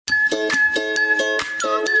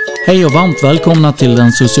Hej och varmt välkomna till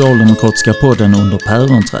den socialdemokratiska podden under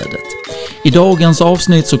päronträdet. I dagens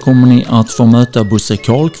avsnitt så kommer ni att få möta Bo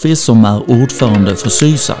Carlqvist som är ordförande för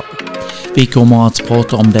Sysavs. Vi kommer att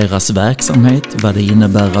prata om deras verksamhet, vad det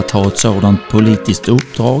innebär att ha ett sådant politiskt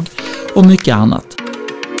uppdrag och mycket annat.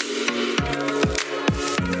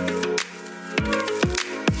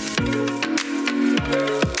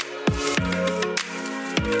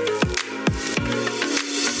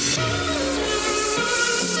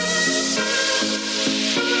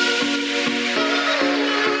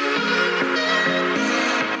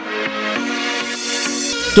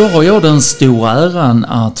 Då har jag den stora äran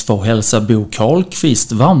att få hälsa Bo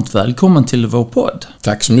Carlqvist varmt välkommen till vår podd.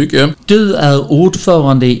 Tack så mycket. Du är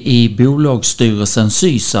ordförande i bolagsstyrelsen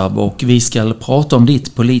Sysavs och vi ska prata om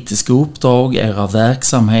ditt politiska uppdrag, era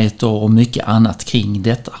verksamheter och mycket annat kring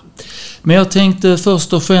detta. Men jag tänkte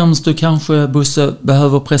först och främst du kanske, Bosse,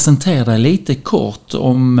 behöver presentera dig lite kort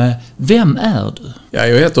om vem är du? Ja,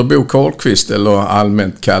 jag heter Bo Carlqvist eller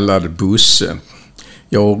allmänt kallad Bosse.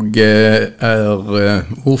 Jag är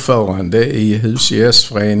ordförande i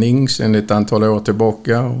Hyresgästförening sedan ett antal år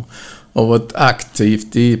tillbaka och har varit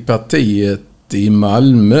aktivt i partiet i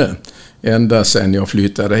Malmö ända sedan jag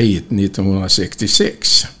flyttade hit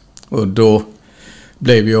 1966. Och då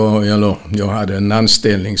blev jag hade en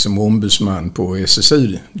anställning som ombudsman på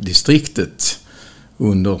SSU-distriktet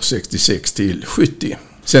under 66 till 70.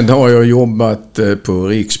 Sen har jag jobbat på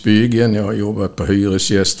Riksbyggen, jag har jobbat på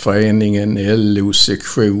Hyresgästföreningen,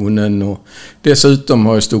 LO-sektionen och dessutom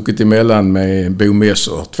har jag stuckit emellan med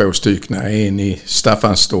bomässor, 2 stycken, en i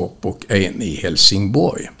Staffanstorp och en i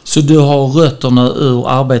Helsingborg. Så du har rötterna ur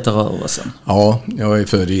arbetarrörelsen? Ja, jag är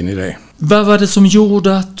född in i det. Vad var det som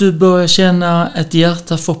gjorde att du började känna ett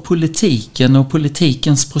hjärta för politiken och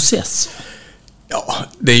politikens process? Ja,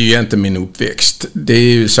 det är ju inte min uppväxt. Det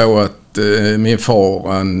är ju så att min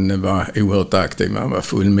far, han var oerhört aktiv. Han var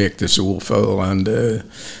fullmäktigeordförande,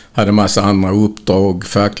 hade massa andra uppdrag,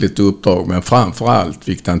 fackligt uppdrag, men framförallt,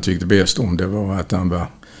 vilket han tyckte bäst om, det var att han var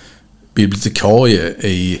bibliotekarie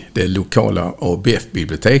i det lokala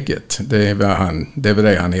ABF-biblioteket. Det var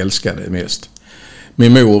det han älskade mest.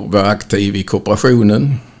 Min mor var aktiv i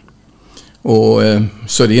kooperationen. Och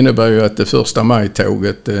så det innebär ju att det första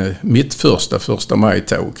majtåget, mitt första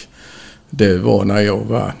majtåg, det var när jag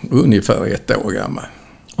var ungefär 1 år gammal.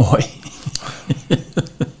 Oj.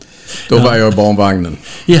 Då var jag i barnvagnen.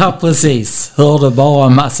 Ja, precis. Hörde bara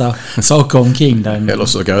en massa saker omkring dig. Eller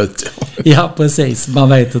så gröt jag. Ja, precis. Man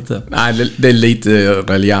vet inte. Nej, det är lite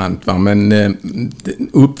reliant, va? Men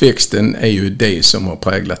uppväxten är ju det som har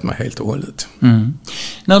präglat mig helt och hållet. Mm.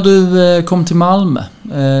 När du kom till Malmö,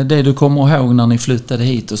 det du kommer ihåg när ni flyttade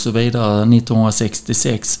hit och så vidare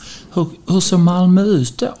 1966, hur såg Malmö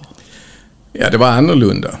ut då? Ja, det var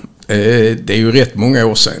annorlunda. Det är ju rätt många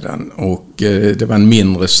år sedan och det var en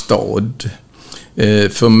mindre stad.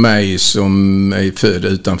 För mig som är född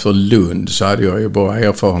utanför Lund så hade jag ju bara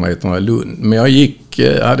erfarenheterna i Lund. Men jag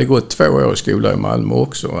hade gått 2 år i skola i Malmö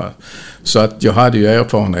också. Va? Så att jag hade ju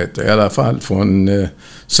erfarenheter i alla fall från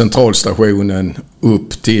centralstationen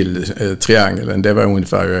upp till triangeln. Det var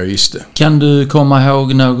ungefär vad jag visste. Kan du komma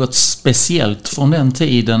ihåg något speciellt från den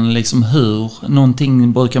tiden? Liksom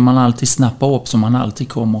någonting brukar man alltid snappa upp som man alltid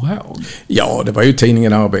kommer ihåg? Ja, det var ju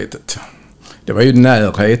tidningen Arbetet. Det var ju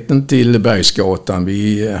närheten till Bergsgatan.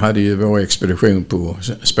 Vi hade ju vår expedition på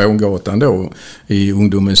Spångatan då i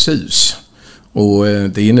Ungdomens hus. Och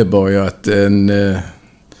det innebar ju att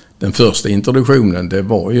den första introduktionen, det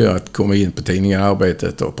var ju att komma in på tidningen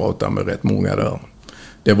Arbetet och prata med rätt många där.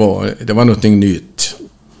 Det var någonting nytt.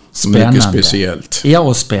 Spännande. Mycket speciellt. Ja,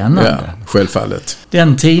 och spännande. Ja, självfallet.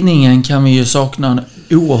 Den tidningen kan vi ju sakna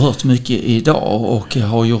oerhört mycket idag och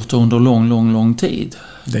har gjort under lång tid.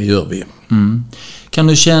 Det gör vi. Mm. Kan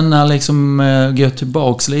du känna gå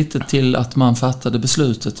tillbaks lite till att man fattade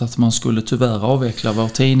beslutet att man skulle tyvärr avveckla vår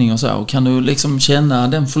tidning och så? Kan du känna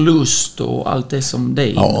den förlust och allt det som det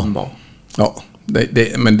innebar? Ja.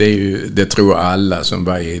 Men det tror jag alla som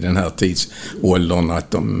var i den här tidsåldern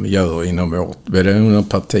att de gör inom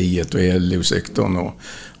partiet och LO-sektorn. Och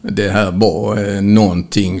det här var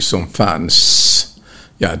någonting som fanns.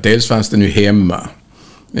 Ja, dels fanns det nu hemma.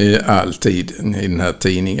 Alltid i den här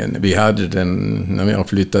tidningen. Vi hade den, när vi har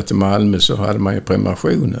flyttat till Malmö så hade man ju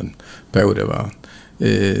prenumerationen på det, va.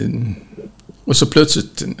 Och så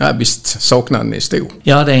plötsligt, visst saknaden är stor.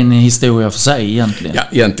 Ja, det är en historia för sig egentligen. Ja,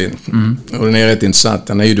 egentligen. Mm. Och den är rätt intressant.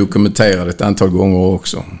 Den är ju dokumenterad ett antal gånger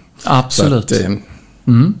också. Absolut.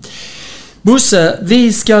 Bosse,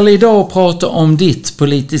 vi ska idag prata om ditt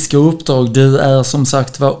politiska uppdrag. Du är som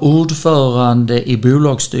sagt ordförande i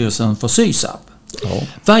bolagsstyrelsen för Sysavs. Ja.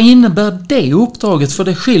 Vad innebär det uppdraget? För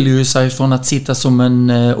det skiljer ju sig från att sitta som en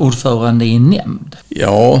ordförande i en nämnd.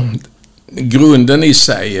 Ja, grunden i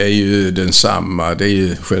sig är ju densamma. Det är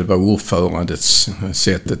ju själva ordförandets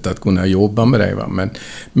sättet att kunna jobba med det. Va?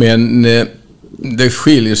 Men det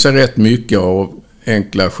skiljer sig rätt mycket av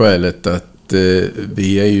enkla skälet att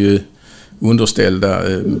vi är ju underställda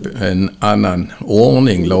en annan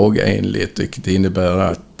ordning lagenligt, vilket innebär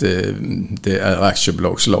att det är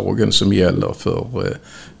aktiebolagslagen som gäller för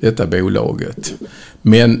detta bolaget.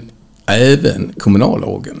 Men även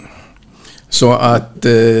kommunallagen. Så att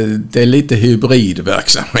det är lite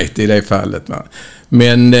hybridverksamhet i det fallet. Va?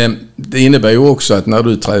 Men det innebär ju också att när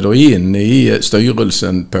du träder in i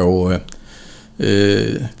styrelsen på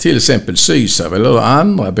till exempel Sysavs eller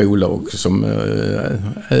andra bolag som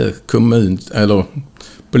är kommun eller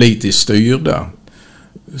politiskt styrda,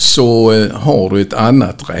 så har du ett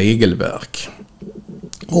annat regelverk.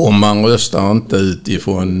 Och man röstar inte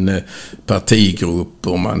utifrån partigrupp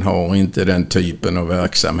och man har inte den typen av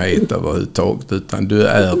verksamhet överhuvudtaget, utan du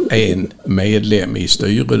är en medlem i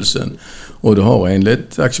styrelsen och du har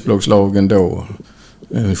enligt aktiebolagslagen då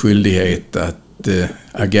en skyldighet att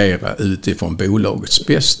agera utifrån bolagets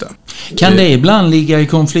bästa. Kan det ibland ligga i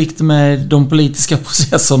konflikt med de politiska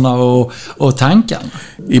processerna och tankarna?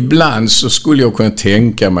 Ibland så skulle jag kunna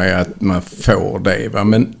tänka mig att man får det. Va?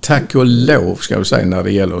 Men tack och lov ska jag säga när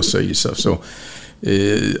det gäller Sysavs så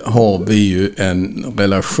har vi ju en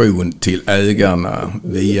relation till ägarna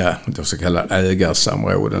via de så kallade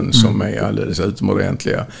ägarsamråden som är alldeles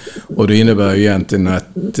utomordentliga. Och det innebär ju egentligen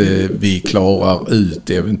att vi klarar ut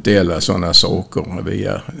eventuella sådana saker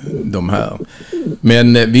via de här.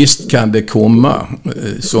 Men visst kan det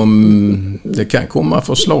komma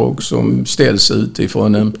förslag som ställs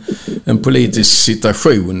utifrån en politisk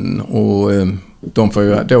situation och de får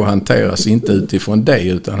ju då hanteras inte utifrån det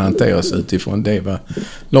utan hanteras utifrån det vad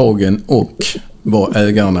lagen och vad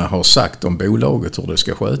ägarna har sagt om bolaget hur det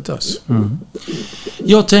ska skötas. Mm.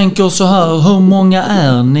 Jag tänker så här, hur många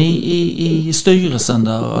är ni i styrelsen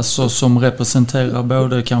där, alltså som representerar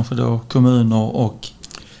både kanske då kommuner och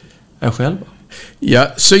er själva? Ja,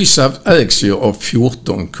 Sysavs ägs ju av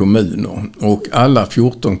 14 kommuner och alla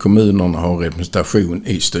 14 kommunerna har representation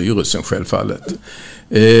i styrelsen självfallet.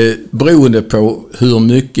 Beroende på hur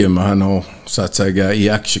mycket man har så att säga i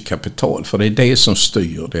aktiekapital, för det är det som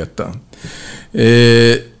styr detta.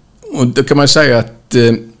 Och då kan man säga att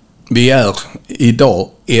vi är idag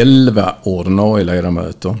 11 ordinarie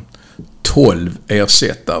ledamöter, 12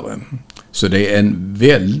 ersättare. Så det är en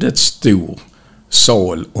väldigt stor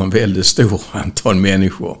sal och en väldigt stor antal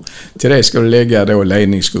människor. Till det ska du lägga då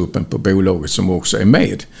ledningsgruppen på bolaget som också är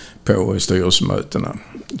med på styrelsemötena.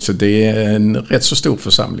 Så det är en rätt så stor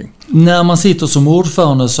församling. När man sitter som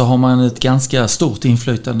ordförande så har man ett ganska stort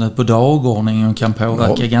inflytande på dagordningen och kan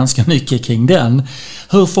påverka ganska mycket kring den.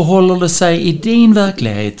 Hur förhåller det sig i din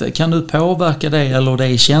verklighet? Kan du påverka det eller det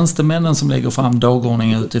är tjänstemännen som lägger fram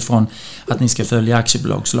dagordningen utifrån att ni ska följa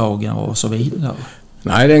aktiebolagslagen och så vidare?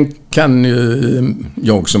 Nej, den kan ju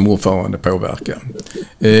jag som ordförande påverka.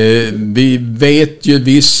 Vi vet ju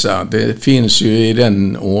vissa, det finns ju i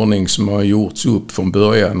den ordning som har gjorts upp från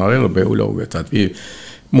början när det gäller bolaget att vi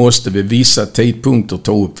måste vid vissa tidpunkter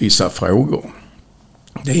ta upp vissa frågor.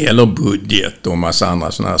 Det gäller budget och massa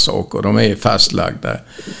andra sådana här saker. De är fastlagda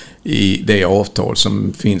i det avtal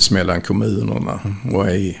som finns mellan kommunerna och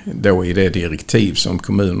då i det direktiv som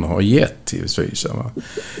kommunerna har gett till Sysavs.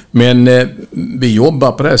 Men vi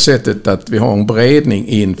jobbar på det sättet att vi har en beredning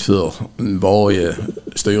inför varje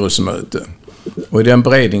styrelsemöte. Och i den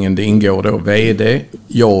beredningen det ingår då vd,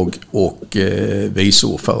 jag och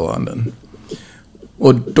viceordföranden.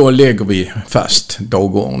 Och då lägger vi fast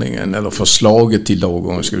dagordningen, eller förslaget till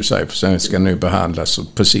dagordningen ska vi säga, för sen ska nu behandlas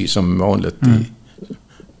precis som vanligt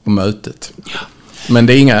på mötet. Men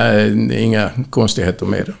det är inga konstigheter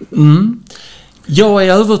med det. Mm. Jag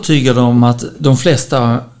är övertygad om att de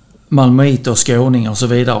flesta malmöiter och skåningar och så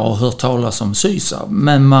vidare har hört talas om Sysavs,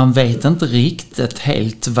 men man vet inte riktigt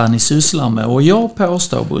helt vad ni sysslar med. Och jag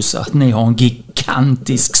påstår, Bosse, att ni har en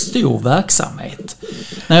gigantisk stor verksamhet.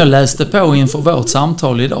 När jag läste på inför vårt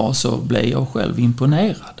samtal idag så blev jag själv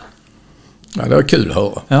imponerad. Ja, det var kul att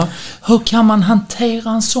höra. Ja. Hur kan man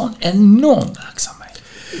hantera en sån enorm verksamhet?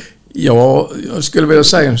 Ja, jag skulle vilja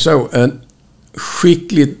säga så. En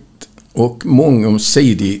skickligt och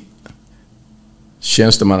mångomsidig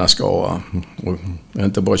tjänstemannaskara. Och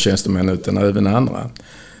inte bara tjänstemän utan även andra.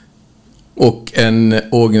 Och en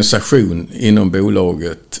organisation inom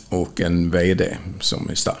bolaget och en vd som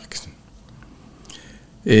är stark.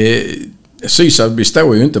 Sysavs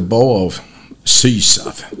består ju inte bara av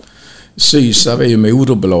Sysavs. Sysavs är ju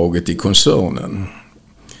moderbolaget i koncernen.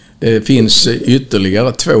 Det finns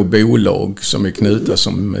ytterligare 2 bolag som är knutna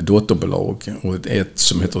som dotterbolag och ett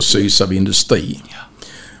som heter Sysavs Industri.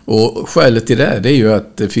 Och skälet till det är ju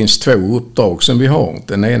att det finns 2 uppdrag som vi har.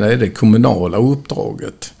 Den ena är det kommunala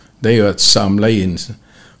uppdraget. Det är ju att samla in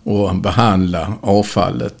och behandla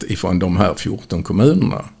avfallet ifrån de här 14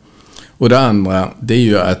 kommunerna. Och det andra, det är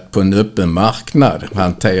ju att på en öppen marknad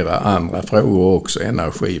hantera andra frågor också,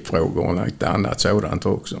 energifrågor och lite annat sådant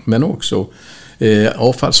också. Men också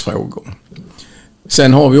avfallsfrågor.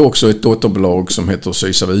 Sen har vi också ett dotterbolag som heter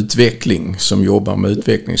Sysavs Utveckling som jobbar med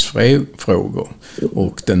utvecklingsfrågor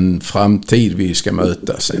och den framtid vi ska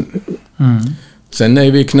möta sen. Sen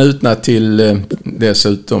är vi knutna till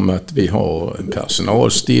dessutom att vi har en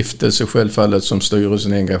personalstiftelse självfallet som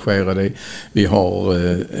styrelsen är engagerad i. Vi har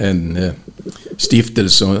en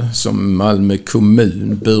stiftelse som Malmö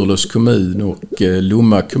kommun, Burlövs kommun och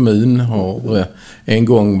Lomma kommun har en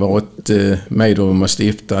gång varit med om att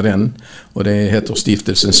stifta den. Och det heter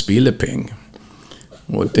stiftelsen Spillepeng.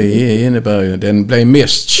 Och det innebär ju, den blev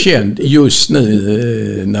mest känd just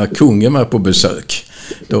nu när kungen var på besök.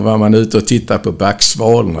 Då var man ute och tittade på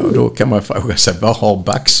backsvalorna och då kan man fråga sig, vad har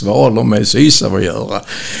backsvalor med Sysavs att göra?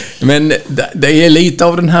 Men det är lite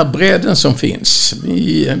av den här bredden som finns.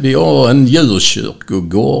 Vi har en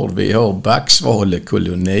djurkyrkogård, vi har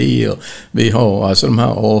backsvalekolonier, vi har alltså de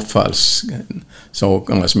här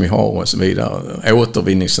avfallssakerna som vi har och så vidare,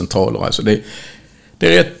 återvinningscentraler, alltså det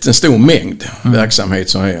är en stor mängd verksamhet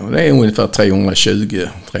som är. Det är ungefär 320-330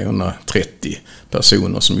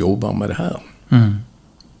 personer som jobbar med det här.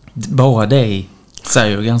 Bara det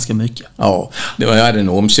säger ganska mycket. Ja, jag hade en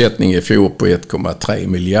omsättning i fjol på 1,3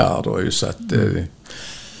 miljarder. Så att,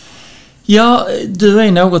 Ja, du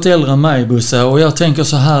är något äldre än mig, Bosse, och jag tänker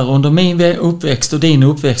så här, under min uppväxt och din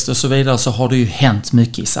uppväxt och så vidare så har det ju hänt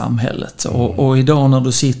mycket i samhället. Och idag när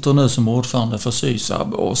du sitter nu som ordförande för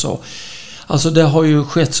Sysavs och så, alltså det har ju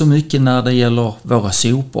skett så mycket när det gäller våra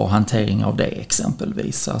sopor och hantering av det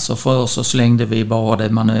exempelvis. Alltså förr så slängde vi bara det,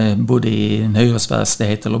 man bodde i en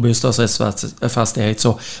hyresfastighet eller bostadsrättsfastighet,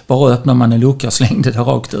 så bara öppnade man en lucka och slängde det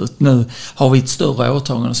rakt ut. Nu har vi ett större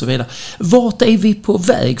åtagande och så vidare. Vart är vi på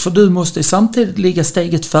väg? För du måste samtidigt ligga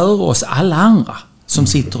steget före oss alla andra som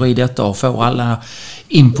sitter i detta och får alla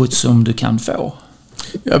input som du kan få.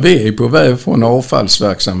 Ja, vi är på väg från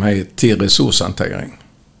avfallsverksamhet till resurshantering.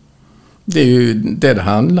 Det är ju det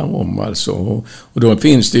handlar om alltså. Och då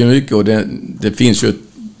finns det ju mycket, och det finns ju,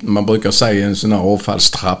 man brukar säga en sån här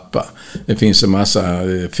avfallstrappa. Det finns en massa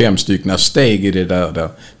 5 steg i det där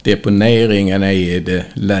deponeringen är det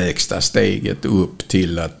lägsta steget upp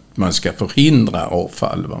till att man ska förhindra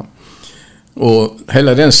avfall. Va? Och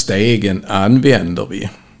hela den stegen använder vi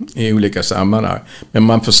i olika sammanhang. Men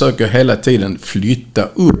man försöker hela tiden flytta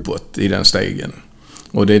uppåt i den stegen.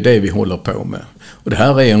 Och det är det vi håller på med. Och det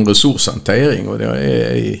här är en resurshantering, och det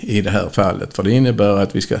är i det här fallet. För det innebär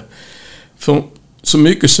att vi ska, för så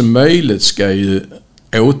mycket som möjligt ska ju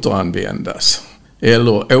återanvändas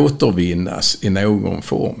eller återvinnas i någon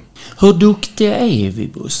form. Hur duktiga är vi,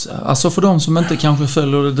 Bosse? Alltså för de som inte kanske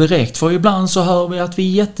följer det direkt. För ibland så hör vi att vi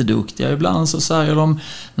är jätteduktiga. Ibland så säger de,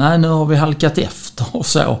 nej nu har vi halkat efter och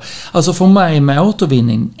så. Alltså för mig med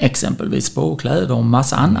återvinning exempelvis på kläder och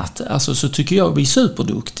massa annat. Alltså så tycker jag vi är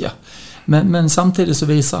superduktiga. Men samtidigt så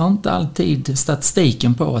visar inte alltid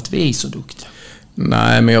statistiken på att vi är så duktiga.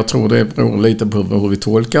 Nej, men jag tror det beror lite på hur vi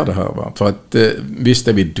tolkar det här. Va? För att visst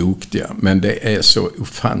är vi duktiga, men det är så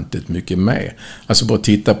ofantligt mycket mer. Alltså bara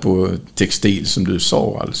titta på textil som du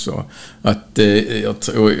sa alltså. Att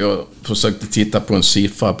jag försökte titta på en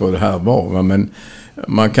siffra på det här va? Men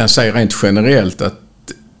man kan säga rent generellt att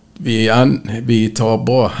vi tar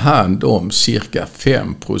bara hand om cirka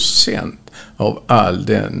 5% av all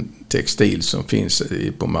den textil som finns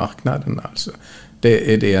på marknaden alltså.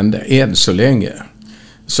 Det är det enda än så länge.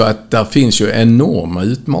 Så att där finns ju enorma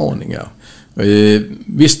utmaningar.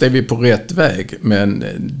 Visst är vi på rätt väg, men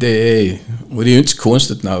det är ju inte så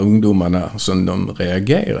konstigt när ungdomarna som de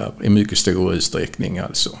reagerar i mycket stor utsträckning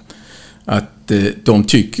alltså. Att de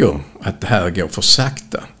tycker att det här går för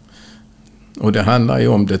sakta. Och det handlar ju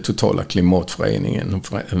om det totala klimatföreningen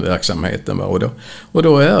och verksamheten. Och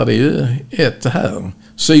då är det ju ett här.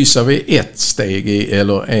 Sysavs är ett steg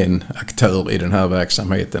eller en aktör i den här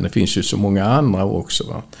verksamheten. Det finns ju så många andra också.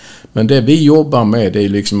 Va? Men det vi jobbar med det är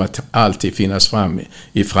liksom att alltid finnas fram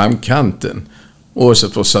i framkanten. Och så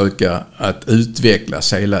försöka att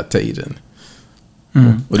utvecklas hela tiden.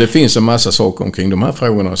 Och det finns en massa saker omkring de här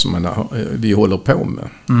frågorna som vi håller på med.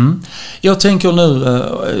 Jag tänker nu,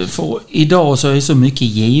 för idag så är det så mycket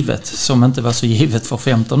givet som inte var så givet för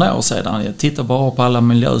 15 år sedan. Jag tittar bara på alla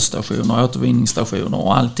miljöstationer, återvinningsstationer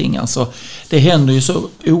och allting. Alltså, det händer ju så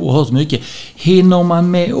oerhört mycket. Hinner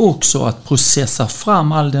man med också att processa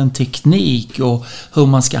fram all den teknik och hur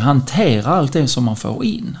man ska hantera allt det som man får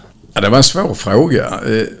in? Ja, det var en svår fråga.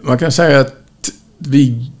 Man kan säga att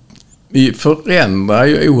vi förändrar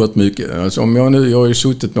ju oerhört mycket. Alltså jag har ju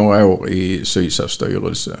suttit några år i Sysavs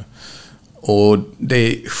styrelse. Och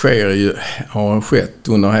det har skett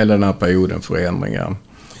under hela den här perioden förändringar.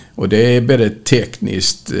 Och det är både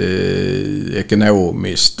tekniskt,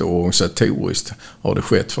 ekonomiskt och organisatoriskt har det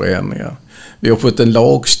skett förändringar. Vi har fått en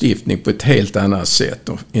lagstiftning på ett helt annat sätt.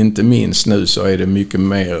 Och inte minst nu så är det mycket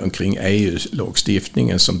mer omkring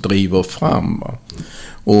EU-lagstiftningen som driver fram.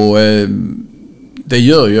 Och det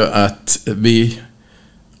gör ju att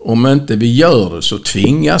om inte vi gör det så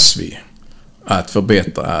tvingas vi att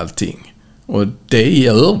förbättra allting. Och det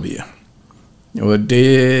gör vi. Och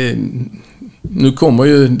nu kommer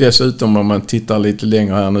ju dessutom, om man tittar lite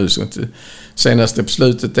längre här nu, så senaste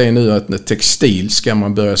beslutet är nu att textil ska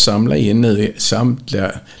man börja samla in nu i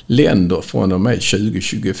samtliga länder från och med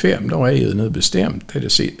 2025. Då har EU nu bestämt. Det är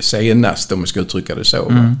det senaste, om man ska uttrycka det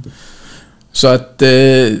så. Så att,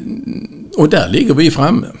 och där ligger vi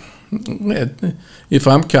framme. I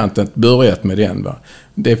framkanten, börjat med den. Va?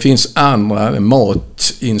 Det finns andra,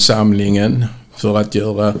 matinsamlingen för att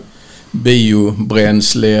göra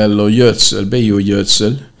biobränsle eller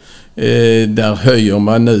biogödsel. Där höjer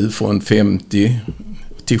man nu från 50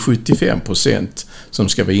 till 75% som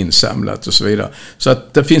ska vara insamlat och så vidare. Så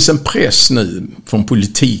att det finns en press nu från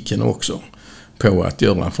politiken också på att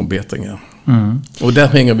göra förbättringar. Och där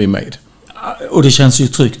hänger vi med. Och det känns ju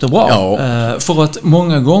tryggt och bra. Ja. För att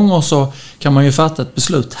många gånger så kan man ju fatta ett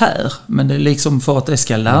beslut här. Men det är liksom för att det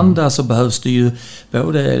ska landa så behövs det ju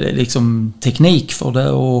både liksom teknik för det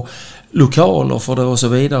och lokaler för det och så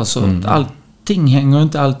vidare. Så att allting hänger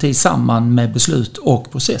inte alltid samman med beslut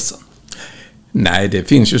och processen. Nej, det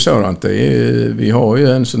finns ju sådant. Vi har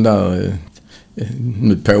ju en sån där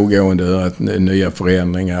nu pågående nya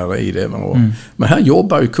förändringar i det. Men här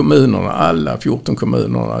jobbar ju kommunerna, alla 14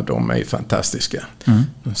 kommunerna, de är fantastiska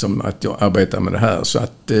som att jag arbetar med det här. Så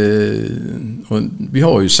att och vi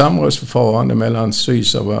har ju samrådsförfarande mellan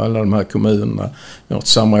Sysavs och alla de här kommunerna. Vi har ett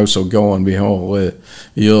samrådsorgan, vi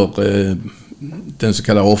gör den så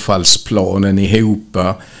kallade avfallsplanen ihop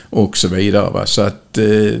och så vidare. Va? Så att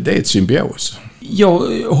det är ett symbios. Jag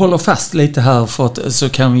håller fast lite här för att så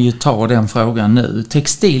kan vi ju ta den frågan nu.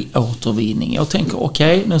 Textilåtervinning. Jag tänker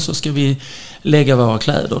okej, nu så ska vi lägga våra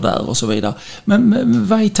kläder där och så vidare. Men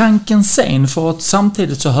vad är tanken sen? För att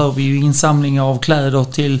samtidigt så hör vi ju insamlingar av kläder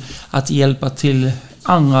till att hjälpa till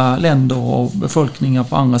andra länder och befolkningar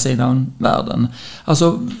på andra sidan världen.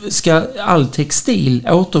 Alltså ska all textil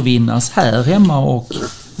återvinnas här hemma och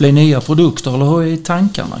bli nya produkter? Eller hur är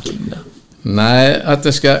tankarna kring det? Nej, att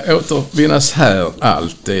det ska återvinnas här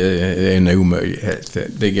allt, det är en omöjlighet.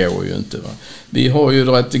 Det går ju inte. Va? Vi har ju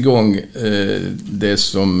dragit igång det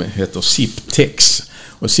som heter Siptex.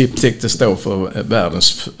 Och Siptex det står för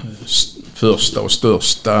världens första och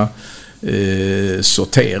största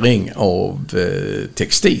sortering av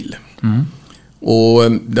textil.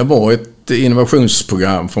 Och det var ett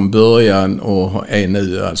innovationsprogram från början och är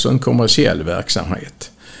nu alltså en kommersiell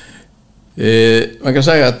verksamhet. Man kan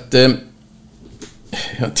säga att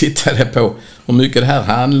jag tittade på hur mycket det här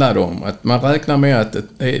handlar om. Att man räknar med att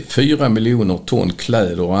det är 4 miljoner ton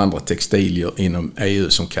kläder och andra textilier inom EU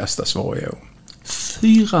som kastas varje år.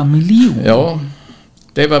 4 miljoner? Ja,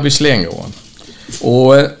 det är vad vi slänger om.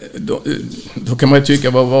 Och då kan man ju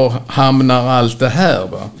tycka, var hamnar allt det här?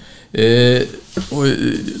 Va? Och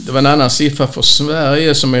det var en annan siffra för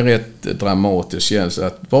Sverige som är rätt dramatisk.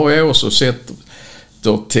 Att varje år så sätter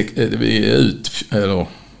vi ut, eller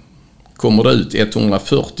kommer det ut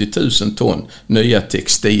 140 000 ton nya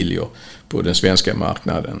textilier på den svenska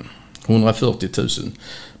marknaden. 140 000.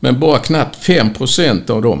 Men bara knappt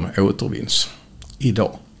 5% av dem återvinns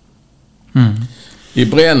idag. Vi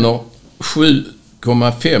bränner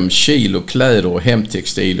 7,5 kilo kläder och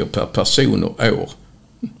hemtextilier per person och år.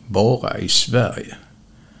 Bara i Sverige.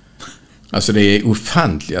 Alltså det är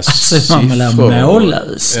ofantliga siffror. Man vill ha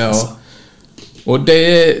mållös. Ja. Och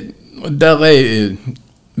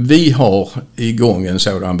vi har igång en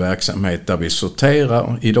sådan verksamhet där vi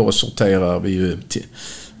sorterar. Idag sorterar vi ju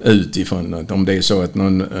utifrån om det är så att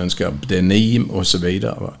någon önskar denim och så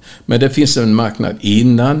vidare. Va? Men det finns en marknad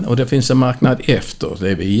innan och det finns en marknad efter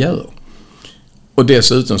det vi gör. Och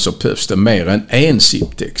dessutom så behövs det mer än en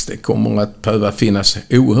SIP-text. Det kommer att behöva finnas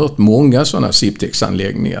oerhört många sådana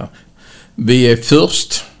SIP-textanläggningar. Vi är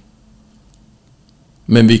först,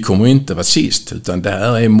 men vi kommer inte vara sist, utan det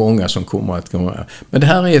här är många som kommer att komma. Men det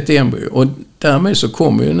här är ett embryo, och därmed så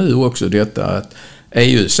kommer ju nu också detta att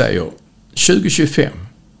EU säger 2025,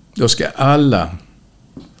 då ska alla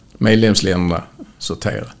medlemsländerna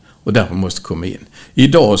sortera. Och därför måste komma in.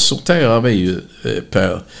 Idag sorterar vi ju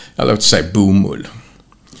per, låt säga bomull.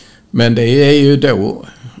 Men det är ju då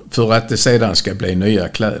för att det sedan ska bli nya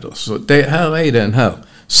kläder. Så det här är den här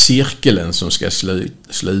cirkeln som ska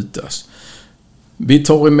slutas. Vi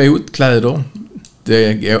tar emot kläder.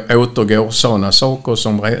 Det återgår sådana saker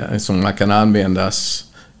som man kan användas,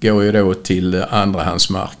 går ju då till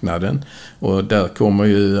andrahandsmarknaden, och där kommer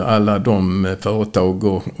ju alla de företag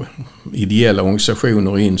och ideella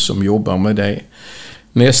organisationer in som jobbar med det.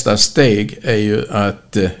 Nästa steg är ju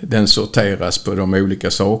att den sorteras på de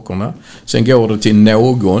olika sakerna. Sen går det till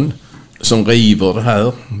någon som river det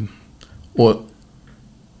här och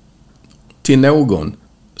till någon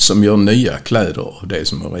som gör nya kläder av det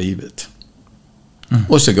som har rivit.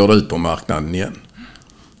 Och så går det ut på marknaden igen.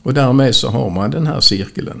 Och därmed så har man den här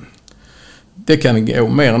cirkeln. Det kan gå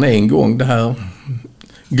mer än en gång det här.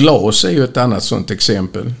 Glas är ju ett annat sånt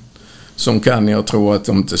exempel. Som kan, jag tror att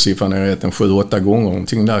om inte siffran är rätt, 7-8 gånger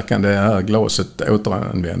någonting, där kan det här glaset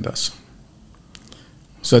återanvändas.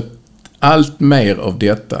 Så att allt mer av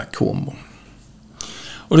detta kommer.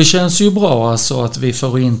 Och det känns ju bra alltså att vi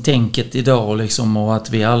får in tänket idag liksom, och att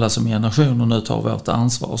vi alla som generationer nu tar vårt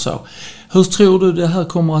ansvar och så. Hur tror du det här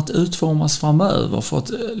kommer att utformas framöver? För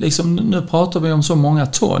att liksom, nu pratar vi om så många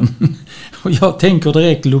ton. Och jag tänker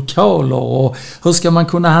direkt lokaler och hur ska man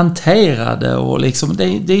kunna hantera det? Och liksom,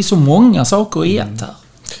 det är så många saker i ett här.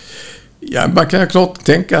 Ja, man kan klart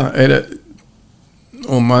tänka,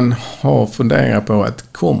 om man har funderat på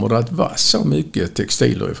att kommer det att vara så mycket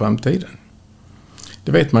textiler i framtiden?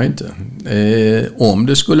 Det vet man inte. Om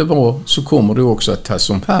det skulle vara så kommer det också att tas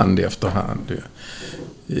om hand efterhand.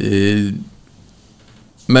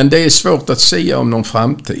 Men det är svårt att säga om någon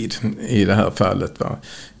framtid i det här fallet. Va?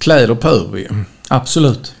 Kläder behöver vi.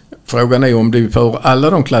 Absolut. Frågan är om vi behöver alla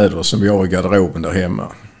de kläder som vi har i garderoben där hemma.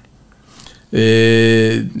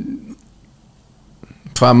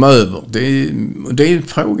 Framöver. Det är en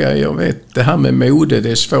fråga, jag vet, det här med mode,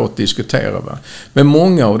 det är svårt att diskutera. Va? Men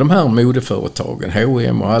många av de här modeföretagen,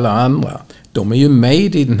 H&M och alla andra, de är ju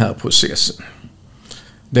med i den här processen.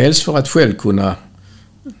 Dels för att själv kunna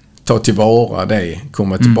ta tillvara det,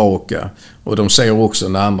 komma tillbaka, och de ser också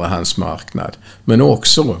en andrahandsmarknad. Men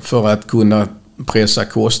också för att kunna pressa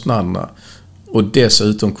kostnaderna och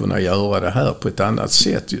dessutom kunna göra det här på ett annat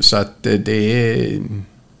sätt. Så att det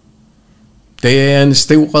är en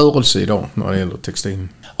stor rörelse idag när det gäller textil.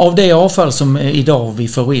 Av det avfall som idag vi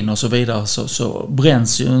får in och så vidare så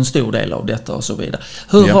bränns ju en stor del av detta och så vidare.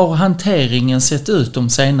 Hur har hanteringen sett ut de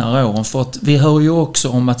senare åren? För att vi hör ju också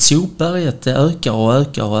om att sopberget ökar och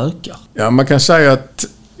ökar och ökar. Ja, man kan säga att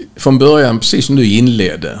från början, precis som du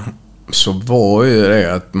inledde, så var ju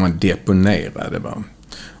det att man deponerade. Va?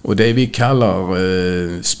 Och det vi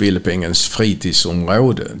kallar Spillepengens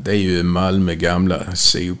fritidsområde, det är ju Malmö gamla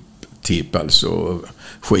soptipp, alltså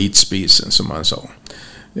skitspisen som man sa.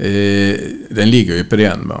 Den ligger ju på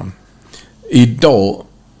den. Va? Idag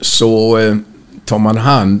så tar man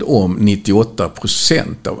hand om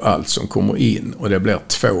 98% av allt som kommer in, och det blir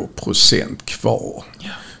 2% kvar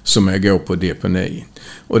som går på deponi.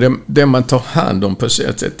 Och det man tar hand om på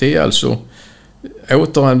sättet, det är alltså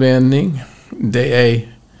återanvändning, det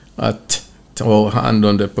är att ta hand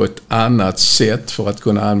om det på ett annat sätt för att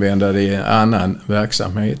kunna använda det i en annan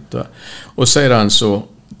verksamhet. Va? Och sedan så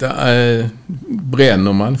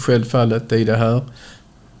bränner man självfallet i det här.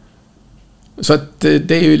 Så att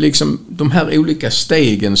det är ju liksom de här olika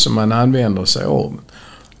stegen som man använder sig av.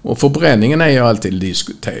 Och förbränningen är ju alltid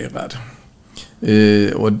diskuterad.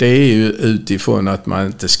 Och det är ju utifrån att man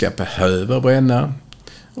inte ska behöva bränna.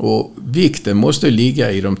 Och vikten måste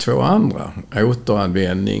ligga i de två andra.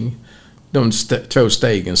 Återanvändning, de två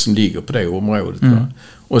stegen som ligger på det området. Va?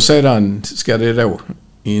 Och sedan ska det då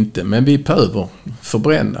inte, men vi behöver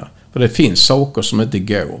förbränna. För det finns saker som inte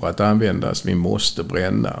går att användas, vi måste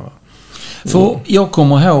bränna. Va? För jag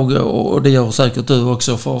kommer ihåg, och det gör säkert du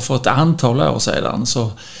också, för ett antal år sedan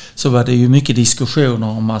så var det ju mycket diskussioner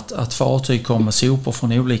om att fartyg kom med sopor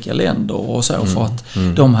från olika länder och så, för att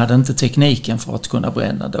de hade inte tekniken för att kunna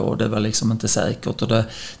bränna det, och det var liksom inte säkert, och det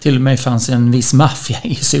till och med fanns en viss maffia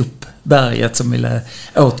i sopberget som ville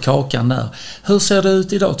åt kakan där. Hur ser det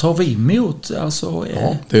ut idag? Tar vi emot? Alltså,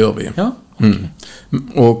 ja, det gör vi. Ja?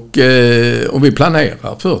 Okay. Och vi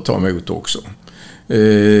planerar för att ta emot också.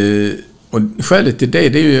 Och skälet till det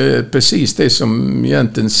är ju precis det som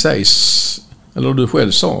egentligen sägs, eller du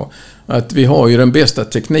själv sa, att vi har ju den bästa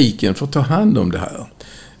tekniken för att ta hand om det här.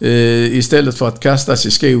 Istället för att kastas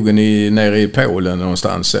i skogen nere i Polen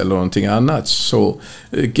någonstans eller någonting annat, så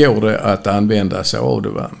går det att använda sig av det.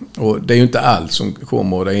 Va? Och det är ju inte allt som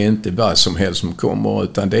kommer, och det är inte vad som helst som kommer,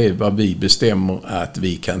 utan det är vad vi bestämmer att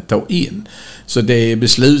vi kan ta in. Så det är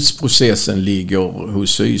beslutsprocessen ligger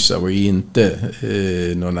hos Sysavs och inte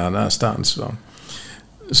någon annanstans. Va?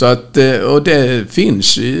 Så att, och det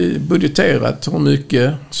finns budgeterat hur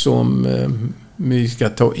mycket som vi ska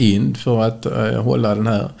ta in för att hålla den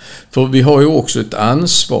här. För vi har ju också ett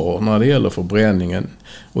ansvar när det gäller förbränningen,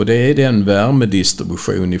 och det är den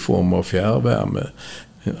värmedistribution i form av fjärrvärme.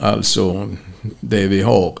 Alltså det vi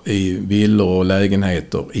har i villor och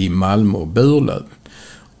lägenheter i Malmö och Burlöv.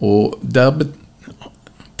 Och där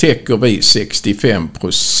täcker vi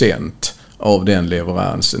 65% av den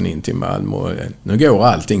leveransen in till Malmö. Nu går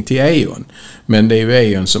allting till E.ON, men det är ju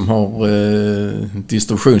E.ON som har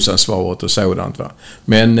distributionsansvaret och sådant. Va?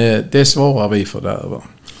 Men det svarar vi för där. Va?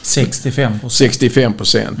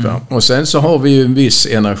 65%. Va? Och sen så har vi ju en viss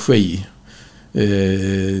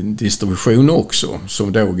energidistribution också,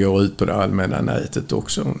 som då går ut på det allmänna nätet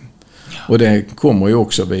också. Och det kommer ju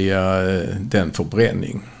också via den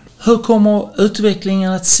förbränning. Hur kommer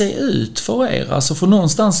utvecklingen att se ut för er? Alltså för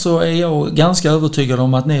någonstans så är jag ganska övertygad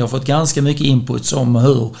om att ni har fått ganska mycket inputs om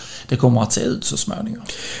hur det kommer att se ut så småningom.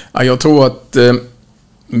 Ja, jag tror att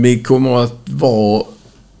vi kommer att vara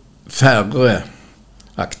färre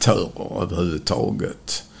aktörer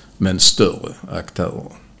överhuvudtaget, men större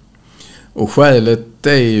aktörer. Och skälet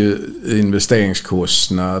är ju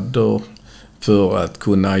investeringskostnader för att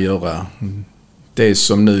kunna göra det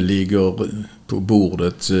som nu ligger på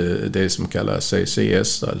bordet, det som kallas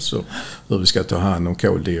CCS, alltså hur vi ska ta hand om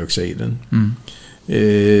koldioxiden.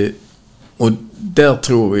 Och där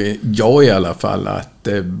tror jag i alla fall att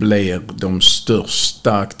det blir de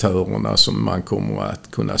största aktörerna som man kommer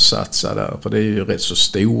att kunna satsa där. För det är ju rätt så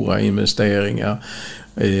stora investeringar,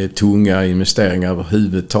 tunga investeringar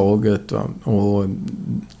överhuvudtaget. Va?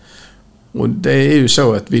 Och det är ju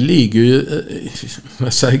så att vi ligger ju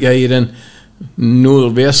i den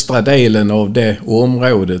nordvästra delen av det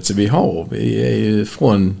området som vi har. Vi är ju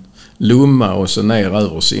från Lomma och så ner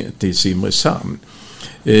över till Simrishamn.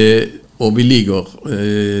 Och vi ligger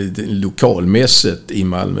lokalmässigt i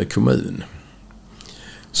Malmö kommun.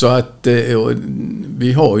 Så att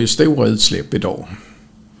vi har ju stora utsläpp idag.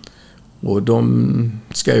 Och de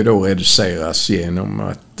ska ju då reduceras genom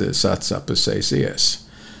att satsa på CCS.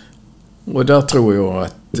 Och där tror jag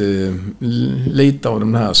att lite av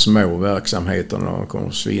de här små verksamheterna kommer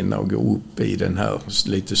att svinna och gå upp i den här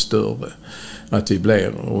lite större. Att vi blir.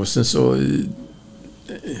 Och sen så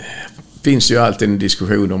finns ju alltid en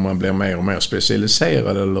diskussion om man blir mer och mer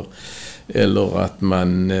specialiserad eller att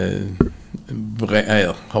man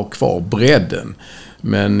har kvar bredden.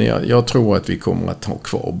 Men jag tror att vi kommer att ha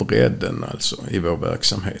kvar bredden alltså i vår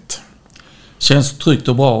verksamhet. Känns tryggt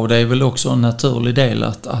och bra, och det är väl också en naturlig del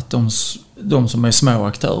att de som är små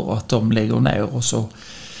aktörer, att de lägger ner och så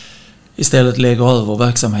istället lägger över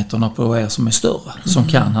verksamheterna på er som är större, som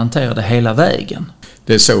kan hantera det hela vägen.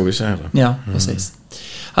 Det är så vi säger det. Ja, precis.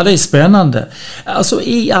 Ja, det är spännande. Alltså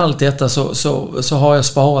i allt detta så har jag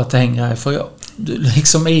sparat en grej, för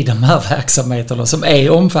liksom i de här verksamheterna som är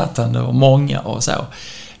omfattande och många och så,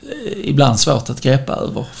 ibland svårt att greppa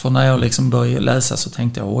över. För när jag liksom började läsa så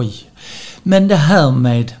tänkte jag, oj. Men det här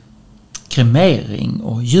med kremering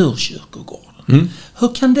och djurkyrkogården,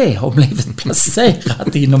 hur kan det ha blivit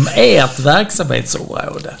placerat inom ert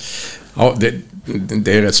verksamhetsområde? Ja,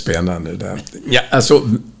 det är rätt spännande där. Ja, alltså,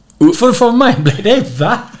 för mig blir det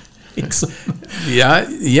liksom. Ja,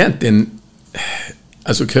 egentligen,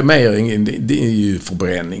 alltså kremering, det är ju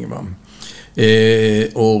förbränning, va?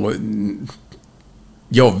 Och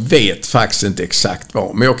jag vet faktiskt inte exakt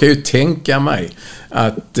vad, men jag kan ju tänka mig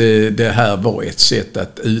att det här var ett sätt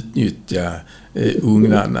att utnyttja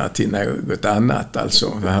ugnarna till något annat.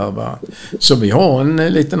 Alltså det här var. Så vi har en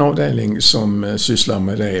liten avdelning som sysslar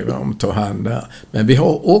med det, om ta hand där. Men vi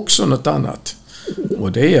har också något annat,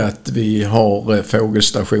 och det är att vi har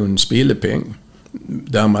fågelstation Spillepeng,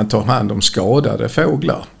 där man tar hand om skadade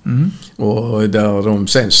fåglar. Och där de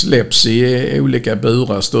sen släpps i olika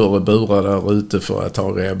burar, större burar där ute för att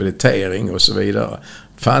ha rehabilitering och så vidare.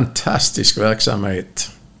 Fantastisk verksamhet.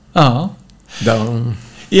 Ja. Där.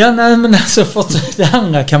 Ja, nej, men alltså för det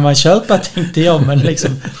andra kan man köpa, tänkte jag, men liksom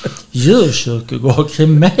djurkyrkogård,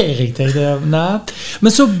 kremering, tänkte jag, nej.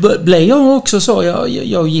 Men så blev jag också så,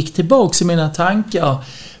 jag gick tillbaka i mina tankar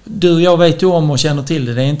du och jag vet ju om och känner till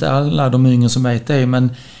det. Det är inte alla de yngre som vet det.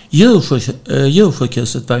 Men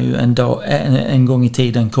djursjukhuset var ju en gång i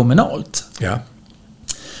tiden kommunalt. Ja.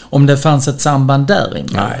 Om det fanns ett samband där?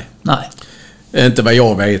 Nej. Inte vad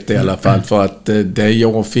jag vet i alla fall. För att det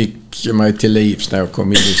jag fick mig till livs när jag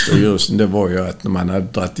kom in i styrelsen, det var ju att man hade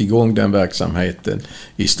dragit igång den verksamheten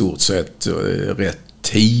i stort sett rätt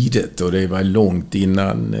tidigt. Och det var långt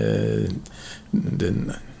innan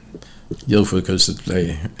djursjukhuset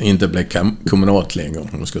inte blev kommunalt längre, om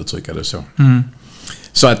man ska uttrycka det så. Mm.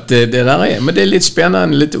 Så att det där men det är lite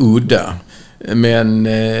spännande, lite udda. Men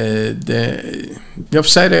jag får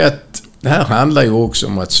säga det att det här handlar ju också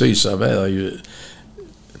om att Sysavs är ju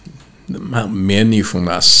de här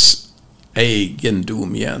människornas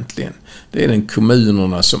egendom egentligen. Det är den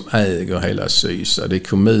kommunerna som äger hela Sysavs. Det är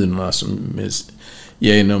kommunerna som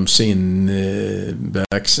genom sin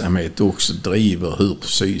verksamhet också driver hur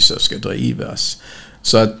Sysavs ska drivas.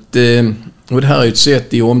 Så att, och det här är ett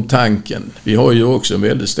sätt i omtanken. Vi har ju också en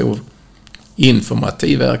väldigt stor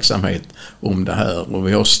informativ verksamhet om det här. Och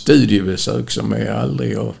vi har studiebesök som är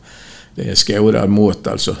aldrig av skådad mått,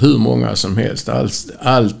 alltså hur många som helst.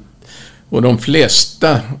 Allt. Och de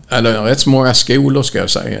flesta, eller rätt så många skolor ska jag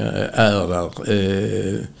säga, är där.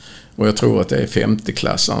 Och jag tror att det är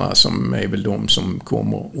 50-klassarna som är väl de som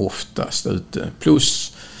kommer oftast ute.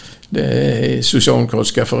 Plus det är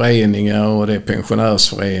socialdemokratiska föreningar och det är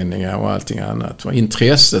pensionärsföreningar och allting annat.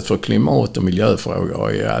 Intresset för klimat- och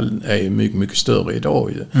miljöfrågor är mycket, mycket större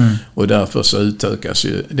idag ju. Mm. Och därför så utökas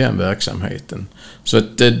ju den verksamheten. Så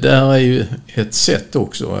att det där är ju ett sätt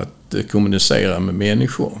också att kommunicera med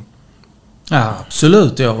människor. Ja,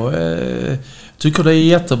 absolut. Jag tycker det är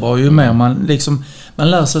jättebra. Ju mer man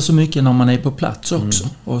lär sig så mycket när man är på plats också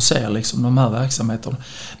och ser liksom de här verksamheterna.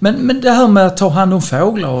 Men det här med att ta hand om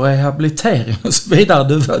fåglar och rehabilitering och så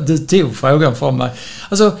vidare, du tog frågan från mig.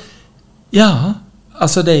 Alltså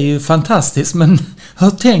det är ju fantastiskt, men hur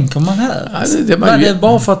tänker man här? Alltså, var det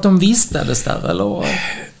bara för att de vistades där eller?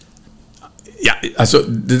 Ja, alltså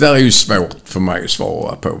det där är ju svårt för mig att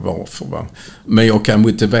svara på varför. Va? Men jag kan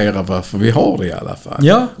motivera varför vi har det i alla fall.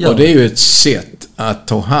 Ja. Och det är ju ett sätt att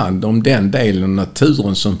ta hand om den delen av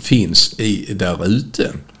naturen som finns där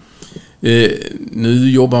ute.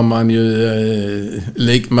 Nu jobbar man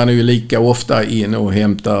är ju lika ofta in och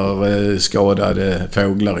hämtar skadade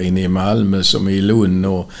fåglar in i Malmö som i Lund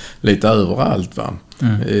och lite överallt. Va?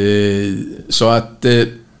 Så att,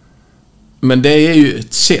 men det är ju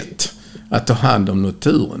ett sätt att ta hand om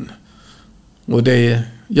naturen. Och det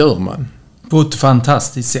gör man. På ett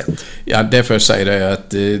fantastiskt sätt. Ja, det får jag säga det att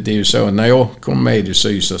det är ju så. När jag kom med i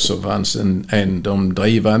Sysavs så fanns en de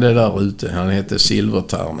drivande där ute. Han hette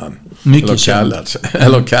Silvertärnan.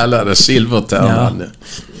 Eller kallade Silvertärnan. Ja.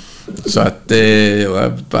 Så att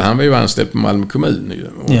han var ju anställd på Malmö kommun.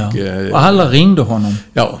 Och alla ringde honom.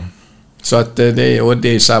 Ja. Så att det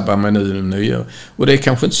är samband med nu nya. Och det är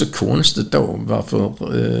kanske inte så konstigt då varför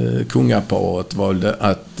kungaparet valde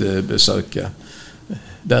att besöka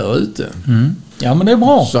där ute. Mm. Ja, men det är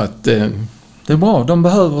bra. Så att, det är bra. De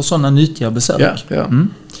behöver sådana nyttiga besök. Ja. Mm.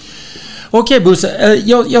 Okej, Bosse.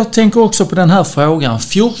 Jag tänker också på den här frågan.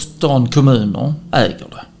 14 kommuner äger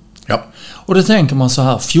det. Ja. Och då tänker man så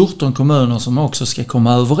här, 14 kommuner som också ska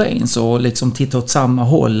komma överens och liksom titta åt samma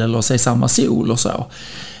håll eller se samma sol och så.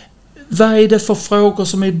 Vad är det för frågor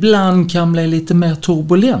som ibland kan bli lite mer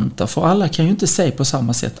turbulenta? För alla kan ju inte se på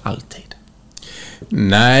samma sätt alltid.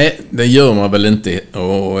 Nej, det gör man väl inte.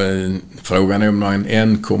 Och frågan är om man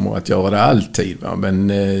än kommer att göra det alltid. Va? Men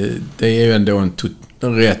det är ju ändå en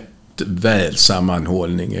rätt väl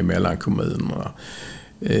sammanhållning mellan kommunerna.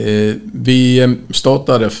 Vi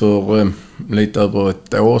startade för lite över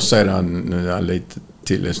ett år sedan, lite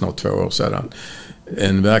till snart 2 år sedan,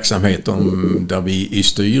 en verksamhet där vi i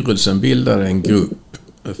styrelsen bildade en grupp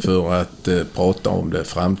för att prata om det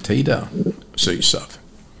framtida Sysavs.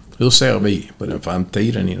 Hur ser vi på den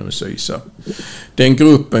framtiden inom Sysavs? Den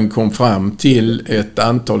gruppen kom fram till ett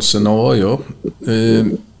antal scenarier.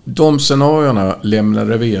 De scenarierna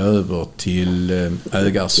lämnade vi över till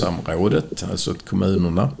ägarsamrådet, alltså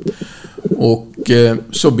kommunerna. Och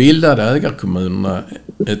så bildade ägarkommunerna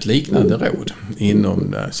ett liknande råd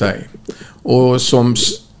inom sig. Och som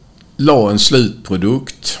la en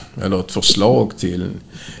slutprodukt, eller ett förslag till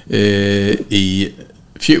i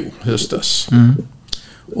höstas. Mm.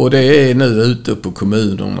 Och det är nu ute på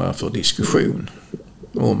kommunerna för diskussion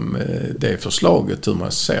om det förslaget, hur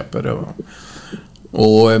man ser på det.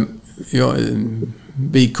 Och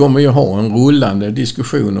vi kommer ju ha en rullande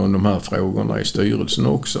diskussion om de här frågorna i styrelsen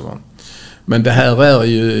också. Va? Men det här är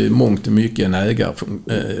ju mångt och mycket en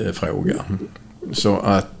ägarfråga. Så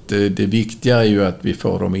att det viktiga är ju att vi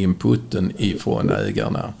får de inputen ifrån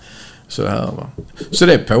ägarna. Så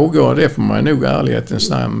det pågår, det får man nog ärlighetens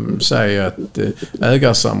namn säga att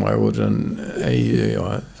ägarsamråden är ju,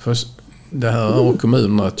 det här har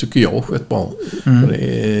kommunerna tycker jag skett bra. För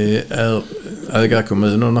det är,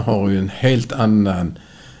 ägarkommunerna har ju en helt annan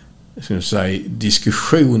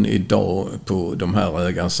diskussion idag på de här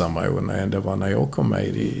ägarsamrådena än det var när jag kom med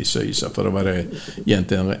i Sysavs. För då var det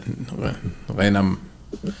egentligen rena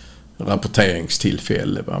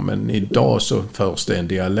rapporteringstillfälle. Men idag så förs det en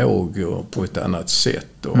dialog på ett annat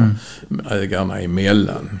sätt och ägarna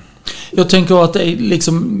emellan. Jag tänker att det är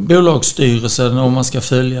liksom bolagsstyrelsen, om man ska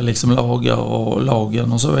följa liksom lagar och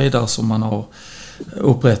lagen och så vidare som man har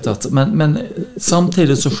upprättat. Men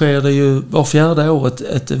samtidigt så sker det ju var fjärde år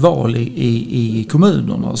ett val i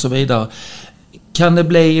kommunerna och så vidare. Kan det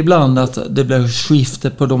bli ibland att det blir skifte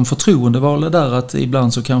på de förtroendevalda där, att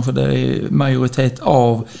ibland så kanske det är majoritet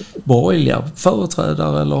av borgerliga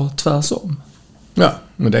företrädare eller tvärsom? Ja,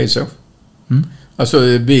 men det är så. Alltså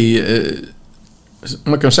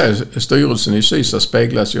man kan säga att styrelsen i Sysavs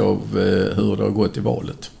speglas ju av hur det har gått i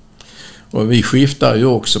valet. Och vi skiftar ju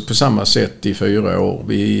också på samma sätt i 4 år.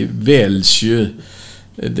 Vi väljs ju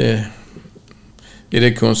i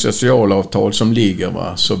det konsortialavtal som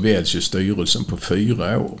ligger, så väljs ju styrelsen på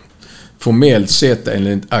 4 år. Formellt sett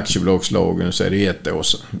enligt aktiebolagslagen så är det 1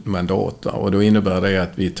 års mandat. Och då innebär det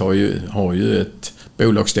att vi har ju ett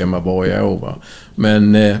bolagsstämma varje år.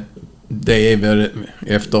 Men det är väl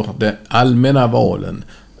efter de allmänna valen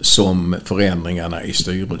som förändringarna i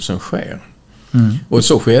styrelsen sker. Och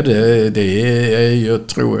så skedde det är jag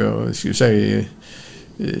tror jag skulle säga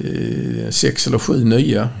 6 eller 7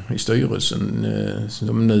 nya i styrelsen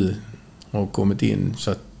som nu har kommit in,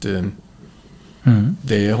 så att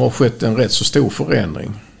det har skett en rätt så stor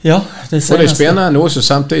förändring. Ja, det och det är spännande också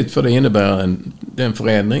samtidigt, för det innebär en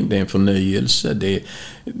förändring, det är en förnyelse,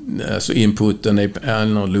 alltså inputen är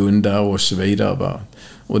annorlunda och så vidare. Va?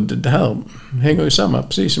 Och det här hänger ju samman,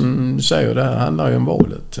 precis som du säger, det här handlar ju om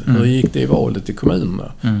valet. Hur gick det i valet i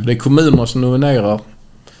kommunerna? Det är kommunerna som nominerar,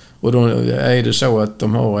 och då är det så att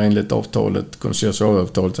de har enligt avtalet,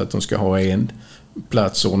 konsortialavtalet, att de ska ha en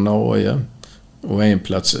plats ordinarie och en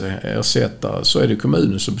plats ersättare. Så är det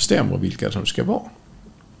kommunen som bestämmer vilka de ska vara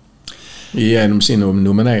genom sin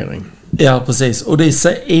nominering. Ja, precis. Och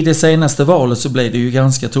i det senaste valet så blev det ju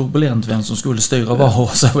ganska turbulent vem som skulle styra var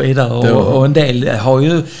och så vidare. Och en del har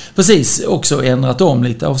ju precis också ändrat om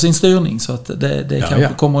lite av sin styrning, så att det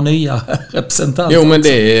kanske kommer nya representanter. Jo, men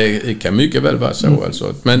det kan mycket väl vara så.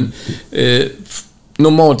 Alltså. Men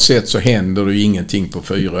normalt sett så händer det ju ingenting på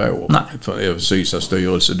 4 år för Sysavs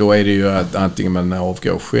styrelse. Då är det ju att antingen man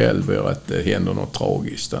avgår själv eller att det händer något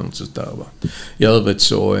tragiskt eller något sånt där. Va? I övrigt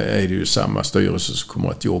så är det ju samma styrelse som kommer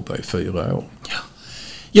att jobba i 4 år. Ja.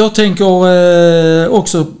 Jag tänker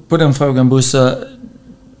också på den frågan, Bosse,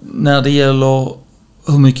 när det gäller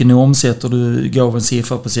hur mycket ni omsätter. Du gav en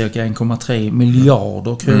siffra på cirka 1,3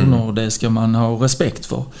 miljarder kronor. Det ska man ha respekt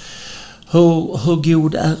för. Hur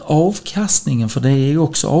god är avkastningen? För det är ju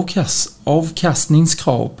också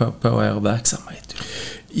avkastningskrav på er verksamhet.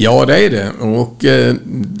 Ja, det är det. Och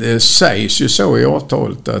det sägs ju så i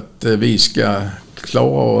avtalet att vi ska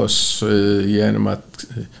klara oss genom att,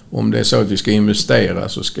 om det är så att vi ska investera,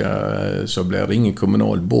 så blir det ingen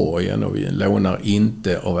kommunal borgen, och vi lånar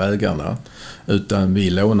inte av ägarna utan vi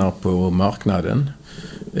lånar på marknaden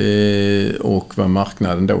och vad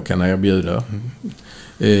marknaden då kan erbjuda.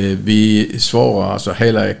 Vi svarar, alltså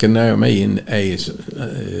hela ekonomin är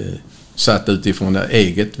satt utifrån en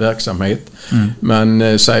eget verksamhet.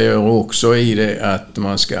 Man säger också i det att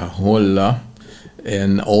man ska hålla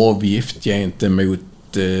en avgift gentemot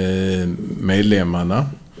medlemmarna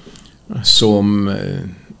som,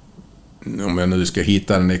 om jag nu ska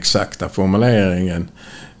hitta den exakta formuleringen,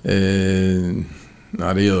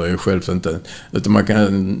 nej, det gör jag själv inte. Utan man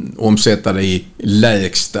kan omsätta det i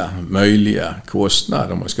lägsta möjliga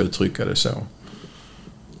kostnad, om man ska uttrycka det så.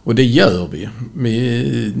 Och det gör vi.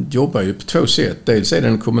 Vi jobbar ju på 2 sätt. Dels är det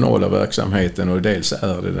den kommunala verksamheten och dels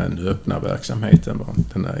är det den öppna verksamheten.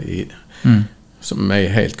 Den är som är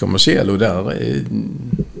helt kommersiell. Och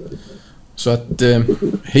så att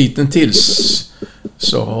hittills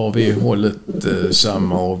så har vi hållit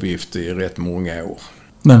samma avgift i rätt många år.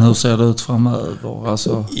 Men hur ser det ut framöver?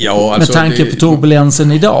 Alltså, alltså med tanke på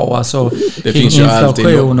turbulensen idag, alltså det kring finns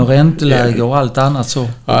inflation och ränteläge och allt annat så.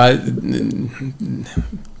 Ja,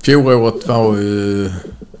 fjolåret var ju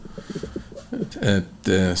ett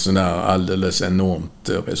sån där alldeles enormt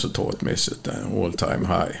resultatmässigt, all time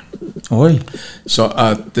high. Oj. Så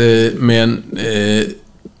att, men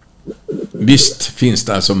visst finns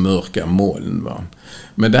det alltså mörka moln, va?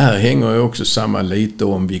 Men det här hänger ju också samman lite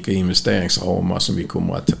om vilka investeringsramar som vi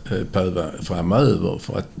kommer att behöva framöver.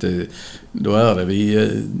 För att då är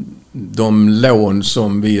det de lån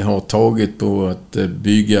som vi har tagit på att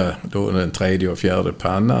bygga då den tredje och fjärde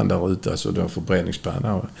pannan där ute, alltså den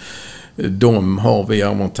förbränningspannan, de har vi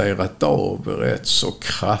amorterat av rätt så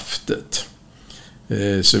kraftigt.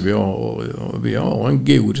 Så vi har en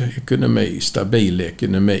god ekonomi, stabil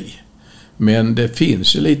ekonomi. Men det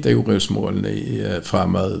finns ju lite orosmoln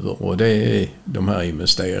framöver, och det är de här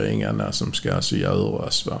investeringarna som ska alltså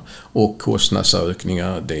göras, va? Och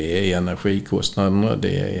kostnadsökningar, det är energikostnaderna,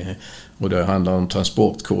 och det handlar om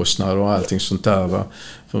transportkostnader och allting sånt där, va?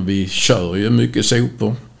 För vi kör ju mycket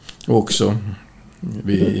sopor också.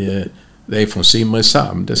 Det är från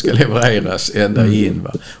Simrishamn, det ska levereras ända in,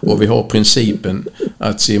 va? Och vi har principen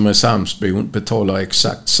att Simrishamnsbon betalar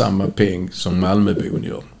exakt samma peng som Malmöbon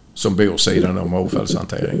gör, som bor sidan om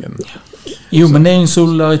avfallshanteringen. Jo, men det är en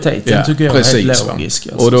solidaritet, den tycker jag är helt logisk.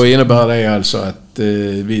 Alltså. Och då innebär det alltså att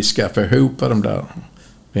vi ska få ihop de där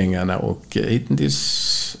pengarna, och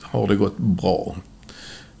hittills har det gått bra.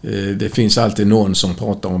 Det finns alltid någon som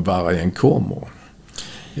pratar om vargen kommer.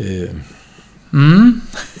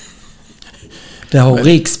 Det har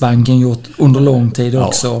Riksbanken gjort under lång tid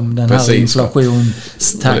också, om den här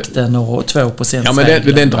inflationstakten och 2%. Ja,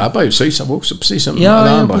 men den drabbar ju Sysavs också, precis som alla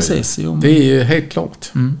andra. Precis. Jo, det är ju helt klart.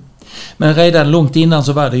 Men redan långt innan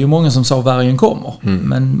så var det ju många som sa vargen kommer.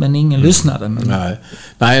 Men ingen lyssnade.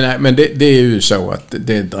 Nej, men det är ju så att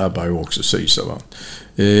det drabbar ju också Sysavs.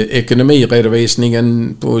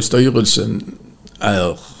 Ekonomiredovisningen på styrelsen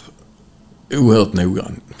är oerhört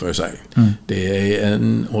noggrann, får jag säga. Det är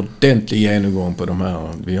en ordentlig genomgång på de här.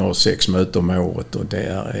 Vi har 6 möter om året, och det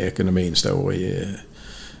är ekonomin står i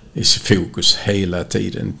fokus hela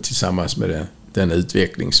tiden tillsammans med den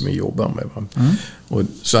utveckling som vi jobbar med. Och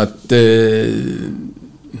så att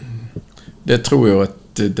det tror jag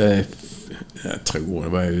att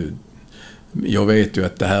jag vet ju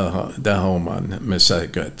att där har man med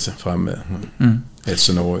säkerhet framme ett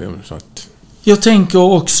scenario, så att. Jag tänker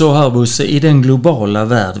också här, Bosse, i den globala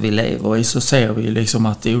värld vi lever i så ser vi liksom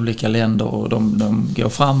att olika länder och de går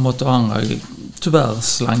framåt och andra tyvärr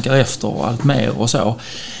slankar efter och allt mer och så.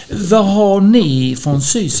 Vad har ni från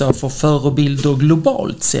Sysavs för förebilder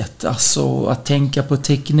globalt sett? Alltså att tänka på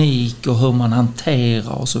teknik och hur man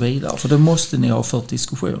hanterar och så vidare. För det måste ni ha fört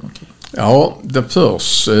diskussioner kring. Ja, det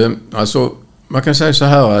förs. Alltså man kan säga så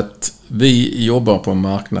här att vi jobbar på en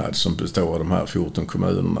marknad som består av de här 14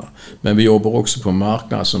 kommunerna. Men vi jobbar också på en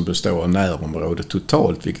marknad som består av närområdet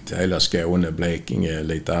totalt, vilket hela Skåne, Blekinge,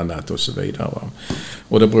 lite annat och så vidare.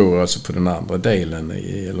 Och det beror alltså på den andra delen,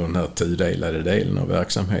 eller den här tudelade delen av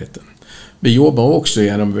verksamheten. Vi jobbar också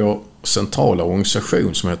genom vår centrala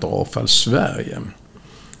organisation som heter Avfall Sverige.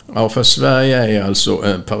 Avfall Sverige är alltså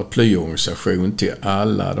en paraplyorganisation till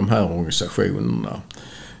alla de här organisationerna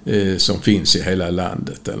som finns i hela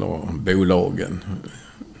landet, eller bolagen.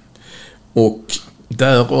 Och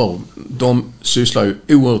de sysslar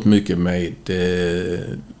ju oerhört mycket med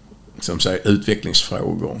som säger,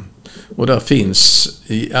 utvecklingsfrågor. Och där finns,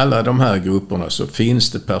 i alla de här grupperna så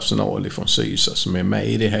finns det personal från Sysavs som är med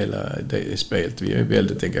i hela det spelet. Vi är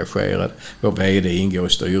väldigt engagerade. Vår vd ingår i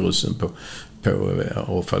styrelsen på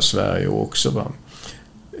Avfall Sverige också. Va?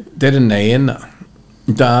 Det är den ena.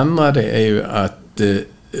 Det andra det är ju att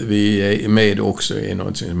vi är med också i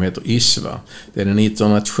något som heter ISVA. Det är den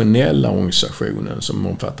internationella organisationen som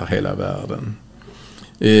omfattar hela världen.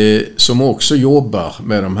 Som också jobbar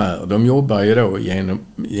med de här. De jobbar ju då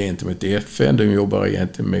gentemot FN, de jobbar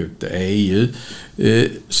gentemot EU.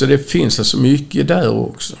 Så det finns alltså mycket där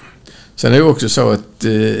också. Sen är det också så att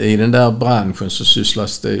i den där branschen så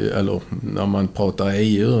sysslas det, eller när man pratar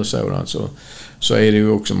EU och sådant, så är det ju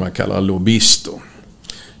också man kallar lobbyister.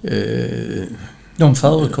 De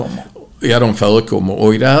förekommer. Ja, de förekommer.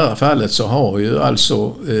 Och i det här fallet så har ju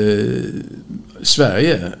alltså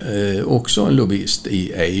Sverige också en lobbyist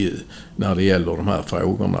i EU när det gäller de här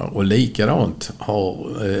frågorna. Och likadant har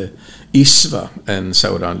ISVA en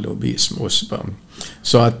sådan lobbyism.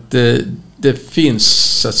 Så att det finns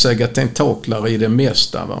så att säga tentaklar i det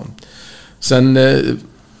mesta. Va? Sen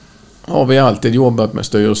har vi alltid jobbat med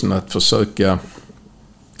styrelsen att försöka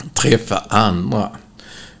träffa andra.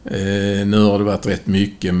 Nu har det varit rätt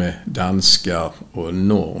mycket med danskar och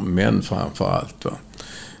norrmän framförallt. Va?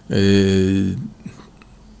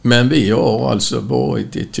 Men vi har alltså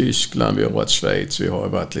varit i Tyskland, vi har varit i Schweiz, vi har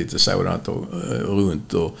varit lite sådant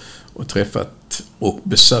runt och träffat och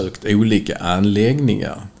besökt olika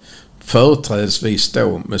anläggningar företrädesvis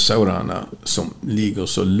då med sådana som ligger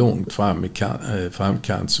så långt fram i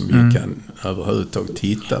framkant som vi kan överhuvudtaget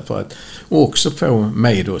titta för att också få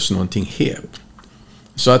med oss någonting hem.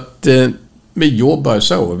 Så att vi jobbar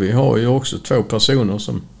så. Vi har ju också 2 personer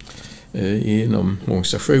som inom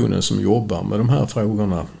organisationen som jobbar med de här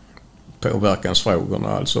frågorna, påverkansfrågorna,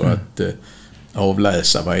 alltså att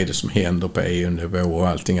avläsa vad är det som händer på EU-nivå och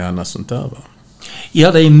allting annat sånt där. Va?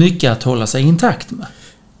 Ja, det är mycket att hålla sig intakt med.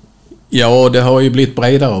 Ja, det har ju blivit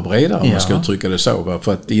bredare och bredare om man ska uttrycka det så. Va?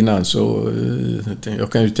 För att innan så,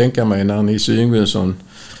 jag kan ju tänka mig när Nisse Yngvesson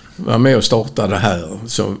var med och startade här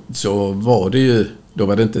så var det ju, då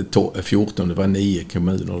var det inte 14, det var 9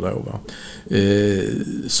 kommuner då. Va?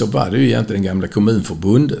 Så var det ju egentligen gamla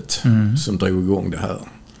kommunförbundet som drog igång det här.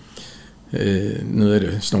 Nu är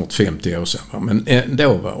det snart 50 år sedan, va? Men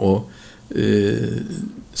då var och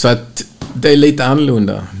så att det är lite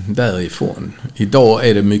annorlunda därifrån. Idag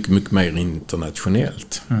är det mycket, mycket mer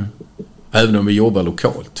internationellt. Även om vi jobbar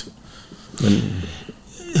lokalt. Men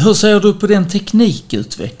hur ser du på den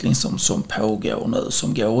teknikutveckling som pågår nu,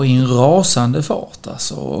 som går i en rasande fart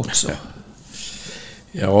alltså också?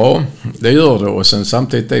 Ja, det gör det. Och sen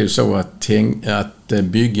samtidigt är det ju så att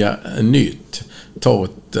bygga nytt,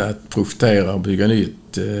 att projektera och bygga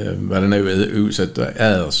nytt, vad det nu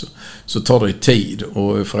är så tar det tid.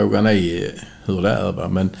 Och frågan är hur det är. Va?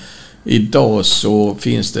 Men idag så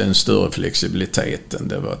finns det en större flexibilitet än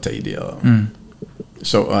det var tidigare.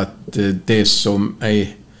 Så att det som är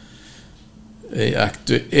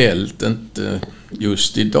aktuellt, inte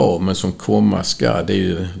just idag, men som komma ska, det är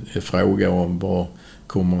ju en fråga om vad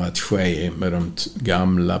kommer att ske med de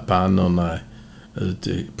gamla pannorna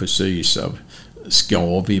ute på Sysavs.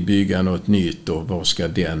 Ska vi bygga något nytt och vad ska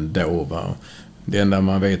den då vara? Det enda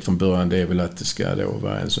man vet från början det är väl att det ska då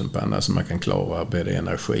vara en sån panna som man kan klara både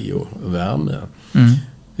energi och värme.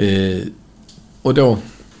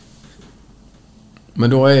 Men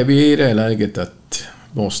då är vi i det läget att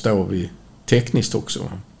var står vi tekniskt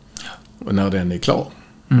också? Och när den är klar.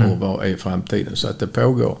 Och vad är framtiden? Så att det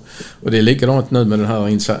pågår. Och det är likadant nu med den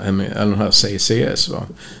här CCS. Va?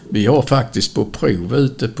 Vi har faktiskt på prov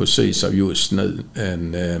ute på Sysavs just nu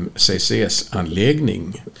en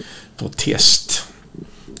CCS-anläggning för test.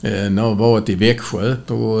 Den har varit i Växjö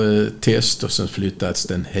på test och sen flyttats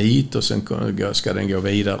den hit och sen ska den gå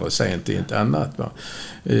vidare sen till ett annat. Va?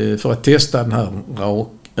 För att testa den här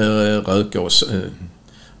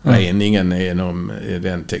rökgasreningen genom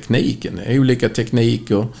den tekniken. Olika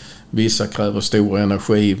tekniker, vissa kräver stor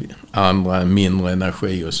energi, andra mindre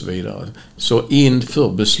energi och så vidare. Så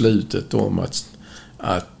inför beslutet om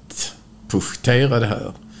att projektera det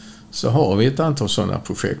här så har vi ett antal sådana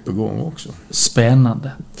projekt på gång också.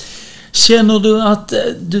 Spännande. Känner du att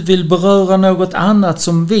du vill beröra något annat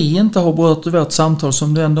som vi inte har berört i vårt samtal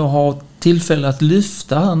som du ändå har tillfälle att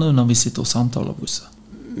lyfta här nu när vi sitter och samtalar, Bosse?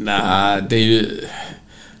 Nej, det är ju...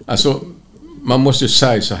 Alltså, man måste ju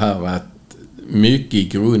säga så här att mycket i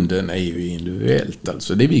grunden är ju individuellt.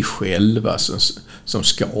 Alltså, det är vi själva som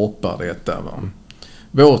skapar detta. Va?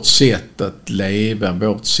 Vårt sätt att leva,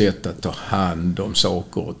 vårt sätt att ta hand om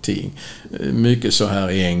saker och ting. Mycket så här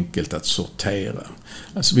enkelt att sortera.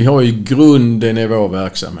 Alltså, vi har ju grunden i vår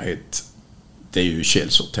verksamhet. Det är ju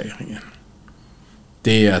källsorteringen.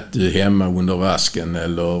 Det är att du är hemma under vasken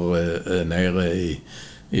eller nere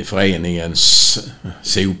i föreningens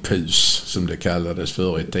sophus som det kallades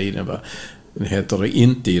förr i tiden. Va? Det heter det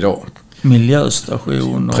inte idag.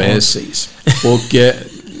 Miljöstation. Precis. Och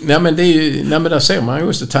men det är ju, men där ser man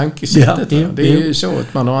just det tankesättet. Ja, det är ju så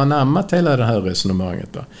att man har anammat hela det här resonemanget.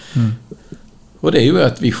 Va? Och det är ju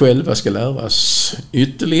att vi själva ska lära oss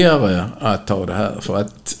ytterligare att ta det här. För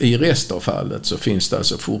att i restavfallet så finns det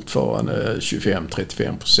alltså fortfarande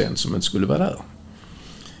 25-35% som inte skulle vara där.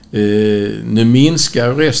 Nu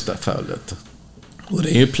minskar restavfallet och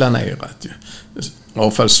det är ju planerat.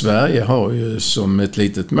 Avfall Sverige har ju som ett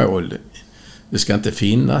litet mål, det ska inte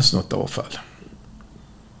finnas något avfall.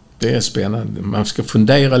 Det är spännande. Man ska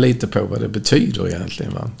fundera lite på vad det betyder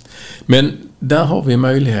egentligen. Va? Men där har vi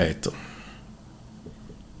möjligheter.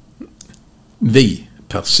 Vi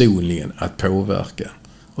personligen att påverka.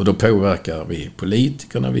 Och då påverkar vi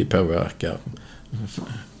politikerna, vi påverkar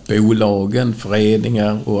bolagen,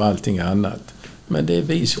 föreningar och allting annat. Men det är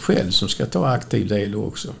vi själv som ska ta aktiv del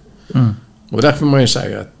också. Och därför må jag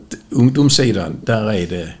säga att ungdomssidan, där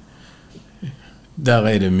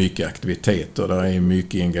är det mycket aktiviteter, där är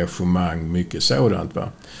mycket engagemang, mycket sådant. Va?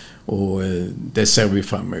 Och det ser vi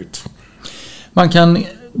fram emot. Man kan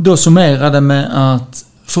då summera det med att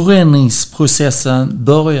förändringsprocessen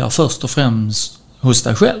börjar först och främst hos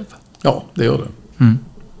dig själv. Ja, det gör det.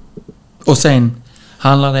 Och sen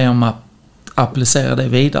handlar det om att applicera det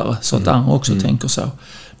vidare så att andra också tänker så.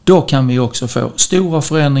 Då kan vi också få stora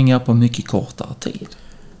förändringar på mycket kortare tid.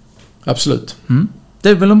 Absolut. Det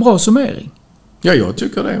är väl en bra summering? Ja, jag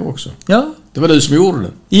tycker det också. Ja. Det var du som gjorde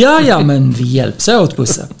det. Ja, men vi hjälps åt,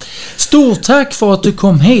 Bosse. Stort tack för att du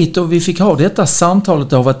kom hit och vi fick ha detta samtalet.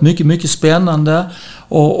 Det har varit mycket, mycket spännande.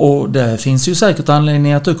 Och det finns ju säkert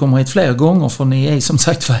anledning att du kommer hit fler gånger, för ni är som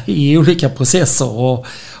sagt i olika processer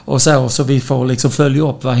och så vi får liksom följa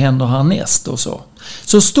upp vad händer härnäst och så.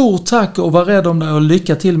 Så stort tack och var rädd om dig och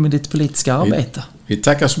lycka till med ditt politiska arbete. Vi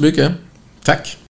tackar så mycket. Tack.